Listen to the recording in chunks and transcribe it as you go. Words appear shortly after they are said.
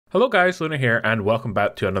Hello guys, Luna here and welcome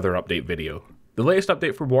back to another update video. The latest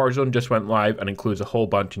update for Warzone just went live and includes a whole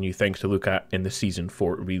bunch of new things to look at in the Season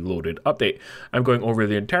 4 Reloaded update. I'm going over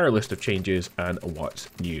the entire list of changes and what's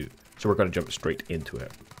new, so we're going to jump straight into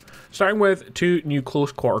it. Starting with two new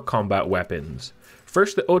close quarter combat weapons.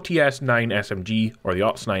 First, the OTS-9 SMG, or the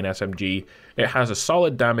OTS-9 SMG. It has a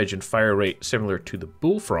solid damage and fire rate similar to the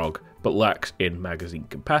Bullfrog, but lacks in magazine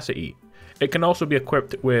capacity. It can also be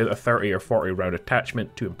equipped with a 30 or 40 round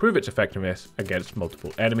attachment to improve its effectiveness against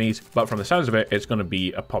multiple enemies, but from the sounds of it, it's going to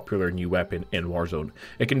be a popular new weapon in Warzone.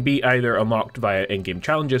 It can be either unlocked via in-game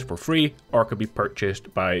challenges for free, or it can be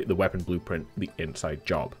purchased by the weapon blueprint, the Inside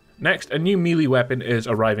Job. Next, a new melee weapon is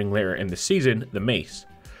arriving later in the season, the Mace.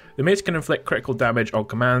 The Mace can inflict critical damage on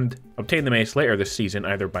command. Obtain the Mace later this season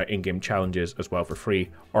either by in-game challenges as well for free,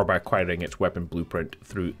 or by acquiring its weapon blueprint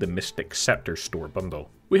through the Mystic Scepter store bundle.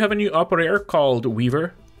 We have a new operator called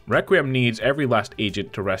Weaver. Requiem needs every last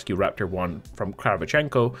agent to rescue Raptor 1 from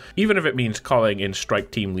Kravchenko, even if it means calling in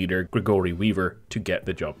strike team leader Grigory Weaver to get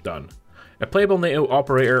the job done. A playable NATO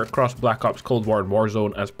operator across Black Ops Cold War and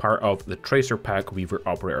Warzone as part of the Tracer Pack Weaver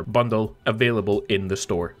operator bundle, available in the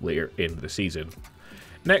store later in the season.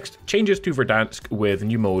 Next, changes to Verdansk with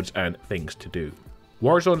new modes and things to do.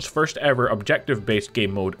 Warzone's first ever objective-based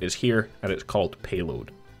game mode is here, and it's called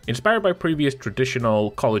Payload. Inspired by previous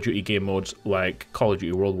traditional Call of Duty game modes like Call of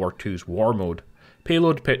Duty World War II's War Mode,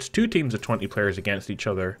 Payload pits two teams of 20 players against each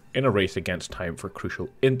other in a race against time for crucial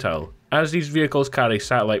intel, as these vehicles carry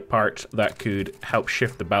satellite parts that could help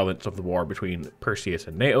shift the balance of the war between Perseus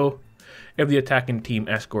and NATO. If the attacking team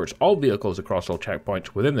escorts all vehicles across all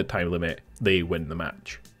checkpoints within the time limit, they win the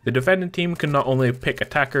match. The defending team can not only pick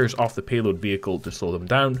attackers off the payload vehicle to slow them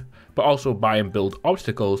down, but also buy and build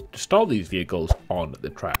obstacles to stall these vehicles on the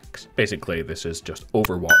tracks. Basically, this is just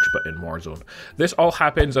Overwatch but in Warzone. This all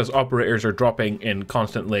happens as operators are dropping in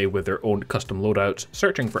constantly with their own custom loadouts,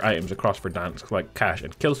 searching for items across Verdansk like cash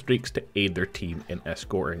and kill streaks to aid their team in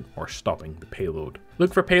escorting or stopping the payload.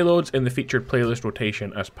 Look for payloads in the featured playlist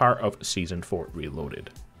rotation as part of Season 4 Reloaded.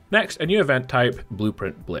 Next, a new event type,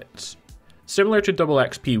 Blueprint Blitz. Similar to Double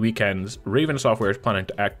XP weekends, Raven Software is planning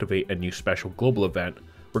to activate a new special global event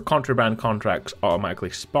where contraband contracts automatically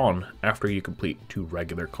spawn after you complete 2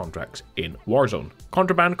 regular contracts in Warzone.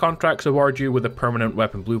 Contraband contracts award you with a permanent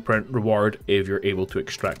weapon blueprint reward if you're able to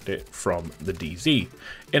extract it from the DZ,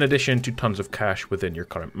 in addition to tons of cash within your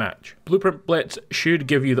current match. Blueprint Blitz should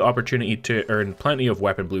give you the opportunity to earn plenty of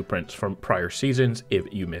weapon blueprints from prior seasons if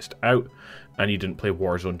you missed out and you didn't play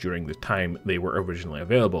Warzone during the time they were originally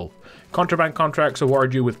available. Contraband contracts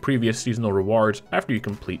award you with previous seasonal rewards after you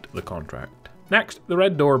complete the contract. Next, the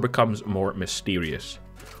Red Door becomes more mysterious.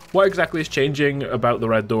 What exactly is changing about the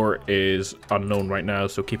Red Door is unknown right now,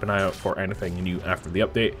 so keep an eye out for anything new after the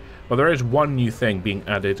update. But there is one new thing being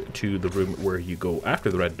added to the room where you go after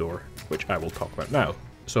the Red Door, which I will talk about now.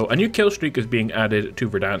 So a new kill streak is being added to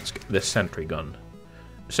Verdansk, the Sentry Gun.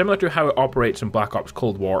 Similar to how it operates in Black Ops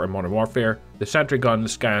Cold War and Modern Warfare, the Sentry Gun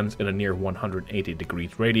scans in a near 180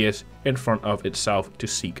 degrees radius in front of itself to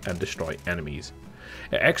seek and destroy enemies.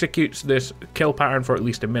 It executes this kill pattern for at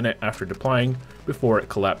least a minute after deploying, before it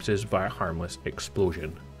collapses via harmless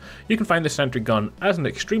explosion. You can find the Sentry Gun as an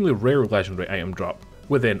extremely rare legendary item drop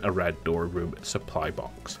within a Red Door room supply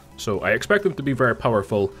box. So I expect them to be very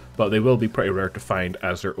powerful, but they will be pretty rare to find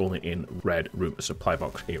as they're only in Red Room supply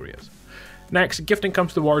box areas. Next, gifting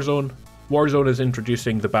comes to Warzone. Warzone is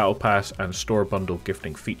introducing the Battle Pass and Store Bundle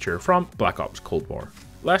gifting feature from Black Ops Cold War.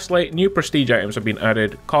 Lastly, new prestige items have been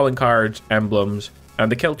added, calling cards, emblems,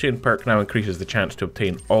 and the Kill Chain perk now increases the chance to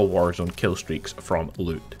obtain all Warzone kill streaks from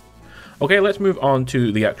loot. Okay, let's move on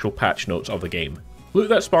to the actual patch notes of the game. Loot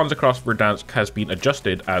that spawns across Verdansk has been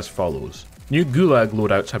adjusted as follows. New Gulag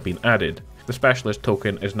loadouts have been added. The Specialist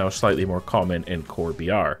token is now slightly more common in Core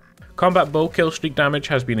BR. Combat bow kill streak damage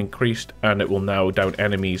has been increased and it will now down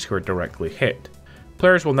enemies who are directly hit.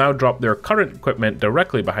 Players will now drop their current equipment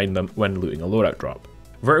directly behind them when looting a loadout drop.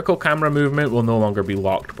 Vertical camera movement will no longer be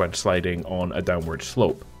locked when sliding on a downward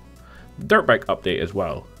slope. Dirt bike update as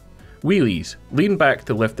well. Wheelies. Lean back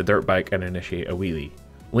to lift the dirt bike and initiate a wheelie.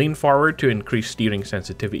 Lean forward to increase steering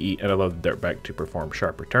sensitivity and allow the dirt bike to perform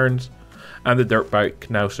sharper turns. And the dirt bike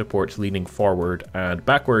now supports leaning forward and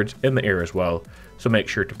backwards in the air as well, so make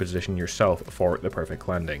sure to position yourself for the perfect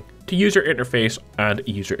landing. To user interface and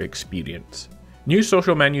user experience. New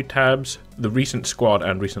social menu tabs, the recent squad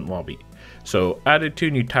and recent lobby. So added 2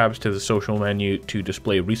 new tabs to the social menu to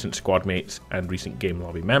display recent squad mates and recent game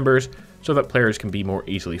lobby members so that players can be more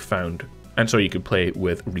easily found and so you can play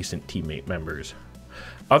with recent teammate members.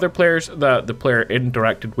 Other players that the player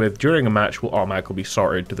interacted with during a match will automatically be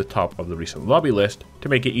sorted to the top of the recent lobby list to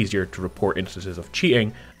make it easier to report instances of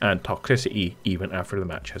cheating and toxicity even after the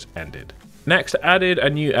match has ended. Next, added a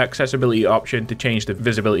new accessibility option to change the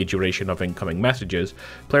visibility duration of incoming messages.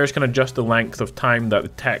 Players can adjust the length of time that the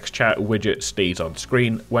text chat widget stays on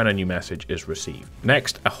screen when a new message is received.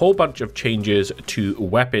 Next, a whole bunch of changes to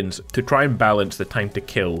weapons to try and balance the time to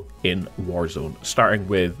kill in Warzone, starting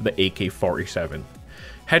with the AK-47.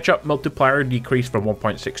 Headshot multiplier decreased from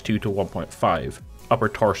 1.62 to 1.5. Upper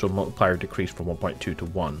torso multiplier decreased from 1.2 to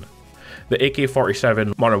 1. The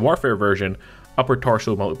AK-47 Modern Warfare version, upper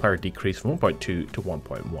torso multiplier decreased from 1.2 to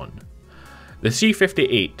 1.1. The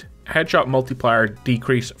C58 headshot multiplier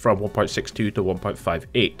decreased from 1.62 to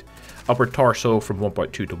 1.58. Upper torso from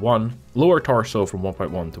 1.2 to 1. Lower torso from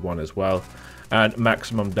 1.1 to 1 as well. And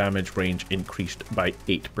maximum damage range increased by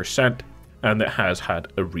 8%. And it has had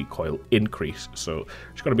a recoil increase. So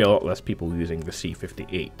there's going to be a lot less people using the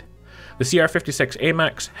C58. The CR56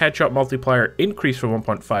 AMAX headshot multiplier increased from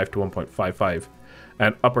 1.5 to 1.55.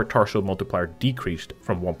 And upper torso multiplier decreased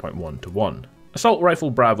from 1.1 to 1. Assault Rifle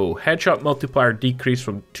Bravo headshot multiplier decreased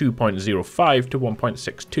from 2.05 to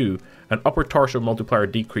 1.62, and upper torso multiplier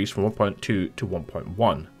decreased from 1.2 to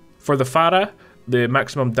 1.1. For the FARA, the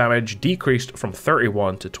maximum damage decreased from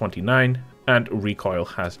 31 to 29, and recoil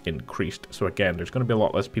has increased. So again, there's going to be a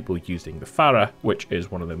lot less people using the FARA, which is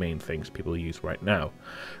one of the main things people use right now.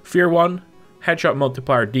 Fear 1 headshot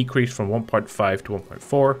multiplier decreased from 1.5 to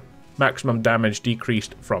 1.4. Maximum damage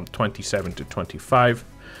decreased from 27 to 25,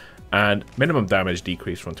 and minimum damage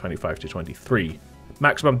decreased from 25 to 23.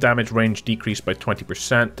 Maximum damage range decreased by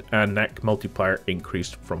 20%, and neck multiplier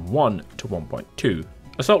increased from 1 to 1.2.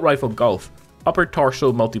 Assault Rifle Golf, upper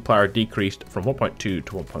torso multiplier decreased from 1.2 to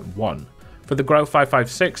 1.1. For the Grau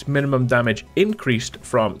 556, minimum damage increased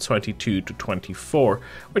from 22 to 24,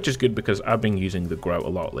 which is good because I've been using the Grau a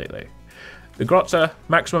lot lately. The Grotza,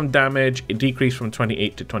 maximum damage decreased from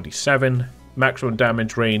 28 to 27, maximum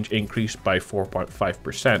damage range increased by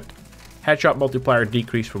 4.5%, headshot multiplier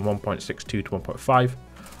decreased from 1.62 to 1.5,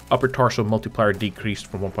 upper torso multiplier decreased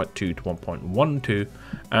from 1.2 to 1.12,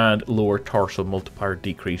 and lower torso multiplier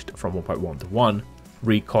decreased from 1.1 to 1.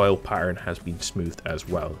 Recoil pattern has been smoothed as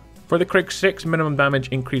well. For the Krig 6, minimum damage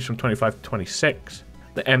increased from 25 to 26,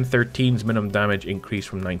 the M13's minimum damage increased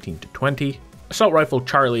from 19 to 20, Assault Rifle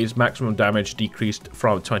Charlie's maximum damage decreased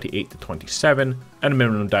from 28 to 27, and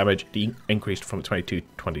minimum damage increased from 22 to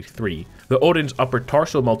 23. The Odin's upper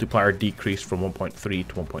torso multiplier decreased from 1.3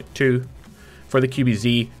 to 1.2. For the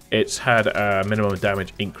QBZ, it's had a minimum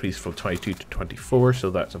damage increase from 22 to 24,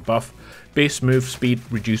 so that's a buff. Base move speed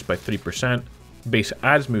reduced by 3%. Base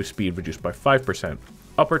adds move speed reduced by 5%.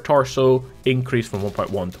 Upper torso increased from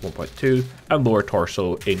 1.1 to 1.2, and lower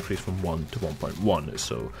torso increased from 1 to 1.1,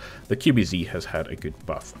 so the QBZ has had a good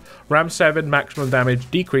buff. Ram 7 maximum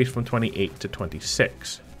damage decreased from 28 to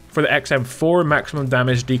 26. For the XM4, maximum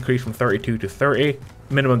damage decreased from 32 to 30,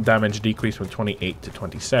 minimum damage decreased from 28 to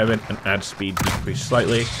 27, and add speed decreased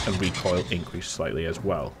slightly, and recoil increased slightly as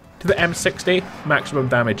well. To the M60, maximum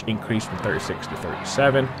damage increased from 36 to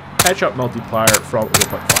 37, headshot multiplier from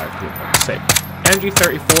 1.5 to 1.6.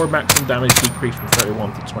 MG34 maximum damage decreased from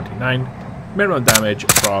 31 to 29, minimum damage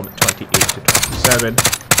from 28 to 27,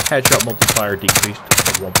 headshot multiplier decreased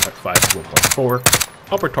from 1.5 to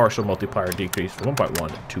 1.4, upper torso multiplier decreased from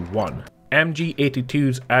 1.1 to 1.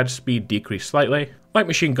 MG82's add speed decreased slightly, Light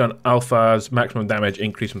Machine Gun Alpha's maximum damage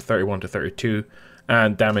increased from 31 to 32,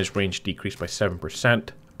 and damage range decreased by 7%.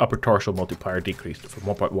 Upper torso multiplier decreased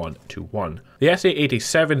from 1.1 to 1. The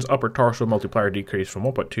SA-87's upper torso multiplier decreased from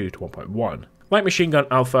 1.2 to 1.1. Light Machine Gun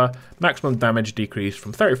Alpha, maximum damage decreased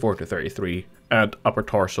from 34 to 33, and upper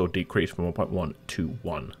torso decreased from 1.1 to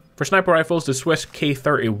 1. For sniper rifles, the Swiss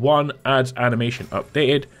K31 adds animation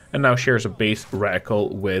updated, and now shares a base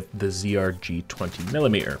reticle with the ZRG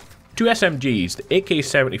 20mm. Two SMGs, the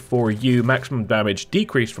AK-74U maximum damage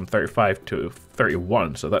decreased from 35 to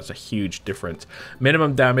 31, so that's a huge difference.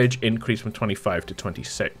 Minimum damage increased from 25 to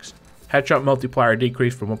 26. Headshot multiplier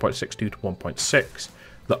decreased from 1.62 to 1.6.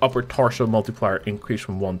 The upper torso multiplier increased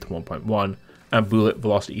from 1 to 1.1, and bullet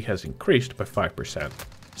velocity has increased by 5%.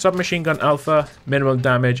 Submachine Gun Alpha, minimum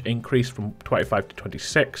damage increased from 25 to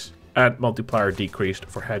 26. And multiplier decreased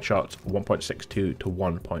for headshots 1.62 to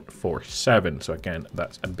 1.47, so again,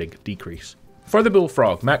 that's a big decrease. For the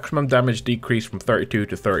Bullfrog, maximum damage decreased from 32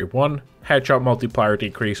 to 31, headshot multiplier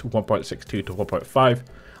decreased 1.62 to 1.5,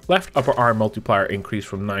 left upper arm multiplier increased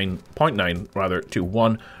from 9.9 to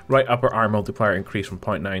 1, right upper arm multiplier increased from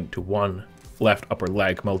 0.9 to 1, left upper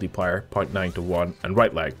leg multiplier 0.9 to 1, and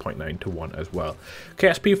right leg 0.9 to 1 as well.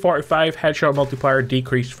 KSP 45 headshot multiplier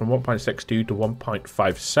decreased from 1.62 to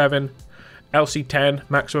 1.57. LC10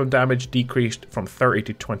 maximum damage decreased from 30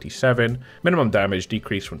 to 27, minimum damage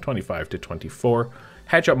decreased from 25 to 24,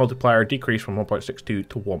 headshot multiplier decreased from 1.62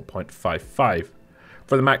 to 1.55.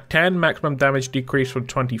 For the Mac 10, maximum damage decreased from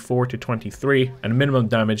 24 to 23, and minimum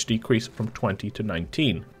damage decreased from 20 to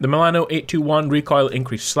 19. The Milano 821 recoil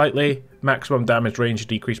increased slightly, maximum damage range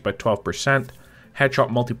decreased by 12%, headshot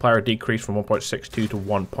multiplier decreased from 1.62 to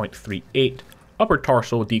 1.38, upper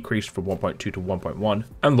torso decreased from 1.2 to 1.1,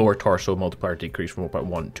 and lower torso multiplier decreased from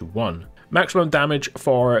 1.1 to 1. Maximum damage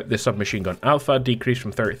for the Submachine Gun Alpha decreased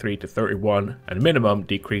from 33 to 31, and minimum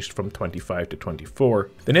decreased from 25 to 24.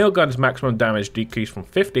 The Nail Gun's maximum damage decreased from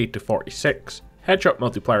 50 to 46, headshot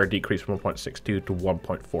multiplier decreased from 1.62 to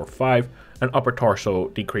 1.45, and upper torso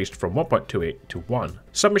decreased from 1.28 to 1.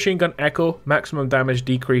 Submachine Gun Echo maximum damage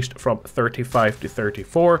decreased from 35 to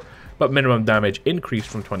 34, but minimum damage increased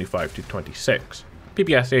from 25 to 26.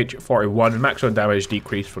 PPSH 41 maximum damage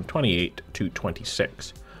decreased from 28 to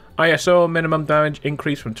 26. ISO minimum damage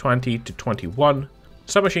increased from 20 to 21.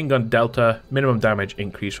 Submachine Gun Delta minimum damage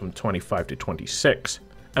increased from 25 to 26.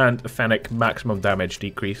 And Fennec maximum damage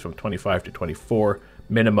decreased from 25 to 24,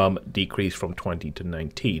 minimum decreased from 20 to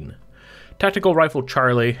 19. Tactical Rifle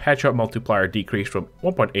Charlie headshot multiplier decreased from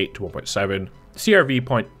 1.8 to 1.7.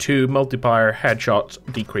 CRV.2 multiplier headshots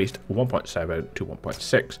decreased 1.7 to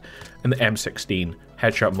 1.6, and the M16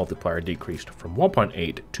 headshot multiplier decreased from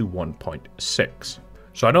 1.8 to 1.6.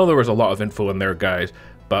 So I know there was a lot of info in there, guys,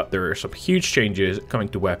 but there are some huge changes coming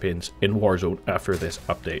to weapons in Warzone after this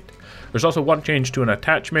update. There's also one change to an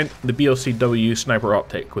attachment. The BLCW Sniper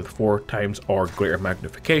Optic with 4 times or greater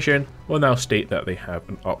magnification will now state that they have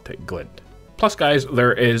an optic glint. Plus, guys,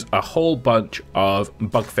 there is a whole bunch of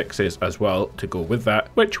bug fixes as well to go with that,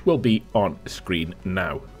 which will be on screen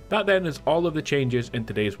now. That then is all of the changes in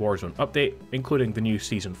today's Warzone update, including the new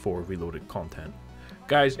Season 4 Reloaded content.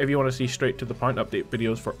 Guys, if you want to see straight to the point update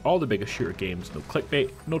videos for all the biggest shooter games, no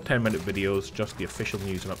clickbait, no 10-minute videos, just the official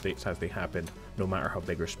news and updates as they happen, no matter how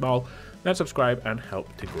big or small, then subscribe and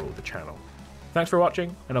help to grow the channel. Thanks for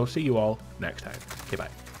watching, and I will see you all next time. Okay,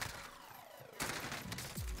 bye.